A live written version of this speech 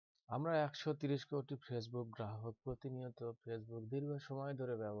আমরা ১৩০ কোটি ফেসবুক গ্রাহক প্রতিনিয়ত ফেসবুক দীর্ঘ সময়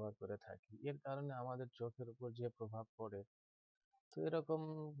ধরে ব্যবহার করে থাকি। এর কারণে আমাদের চোখের উপর যে প্রভাব পড়ে, তো এরকম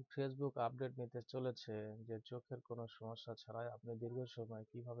ফেসবুক আপডেট নিতে চলেছে যে চোখের কোনো সমস্যা ছাড়াই আপনি দীর্ঘ সময়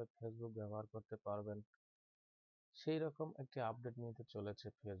কিভাবে ফেসবুক ব্যবহার করতে পারবেন, সেই রকম একটি আপডেট নিতে চলেছে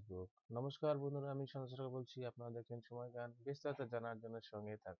ফেসবুক। নমস্কার বন্ধুরা, আমি সঞ্চালক বলছি, আপনারা দেখছেন সময় জ্ঞান। বিস্তারিত জানার জন্য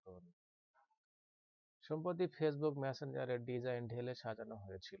সঙ্গেই থাকুন। সম্প্রতি ফেসবুক মেসেঞ্জারের ডিজাইন ঢেলে সাজানো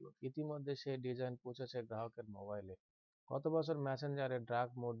হয়েছিল। ইতিমধ্যে সেই ডিজাইন পৌঁছেছে গ্রাহকের মোবাইলে। গত বছর মেসেঞ্জারে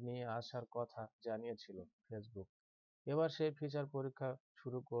ডার্ক মোড নিয়ে আসার কথা জানিয়েছিল ফেসবুক। এবার সেই ফিচার পরীক্ষা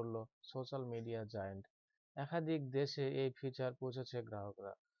শুরু করলো সোশ্যাল মিডিয়া জায়ান্ট। একাধিক দেশে এই ফিচার পৌঁছেছে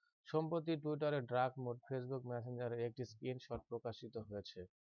গ্রাহকরা। সম্প্রতি টুইটারে ডার্ক মোড ফেসবুক মেসেঞ্জারের একটি স্ক্রিনশট প্রকাশিত হয়েছে।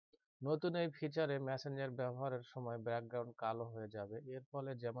 নতুন এই ফিচারে মেসেঞ্জার ব্যবহারের সময় ব্যাকগ্রাউন্ড কালো হয়ে যাবে। এর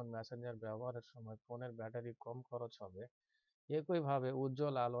ফলে যেমন মেসেঞ্জার ব্যবহারের সময় ফোনের ব্যাটারি কম খরচ হবে, একইভাবে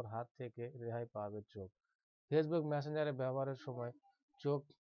উজ্জ্বল আলোর হাত থেকে রেহাই পাবে চোখ। ফেসবুক মেসেঞ্জারে ব্যবহারের সময় চোখ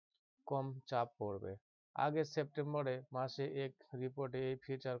কম চাপ পড়বে। আগে সেপ্টেম্বরে মাসে এক রিপোর্টে এই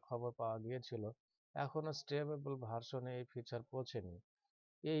ফিচার খবর পাওয়া গিয়েছিল। এখনো স্টেবল ভার্সনে এই ফিচার পৌঁছেনি।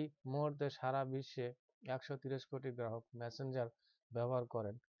 এই মুহূর্তে সারা বিশ্বে ১৩০ কোটি গ্রাহক মেসেঞ্জার ব্যবহার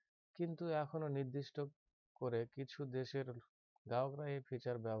করেন, কিন্তু এখনো নির্দিষ্ট করে কিছু দেশের গ্রাহকরা এই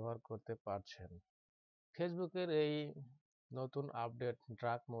ফিচার ব্যবহার করতে পারছেন। ফেসবুকের এই নতুন আপডেট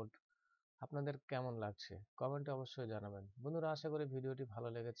ডার্ক মোড আপনাদের কেমন লাগছে কমেন্টে অবশ্যই জানাবেন। বন্ধুরা, আশা করি ভিডিওটি ভালো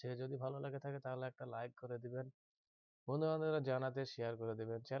লেগেছে। যদি ভালো লেগে থাকে তাহলে একটা লাইক করে দিবেন, বন্ধু বান্ধবরা জানাতে শেয়ার করে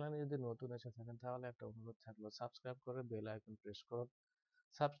দিবেন। চ্যানেলে যদি নতুন এসে থাকেন তাহলে একটা অনুরোধ থাকলো, সাবস্ক্রাইব করে বেল আইকন প্রেস করুন।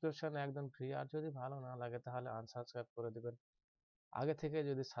 সাবস্ক্রিপশন একদম ফ্রি। আর যদি ভালো না লাগে তাহলে আনসাবস্ক্রাইব করে দিবেন। আগে থেকে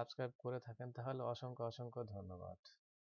যদি সাবস্ক্রাইব করে থাকেন তাহলে অসংখ্য অসংখ্য ধন্যবাদ।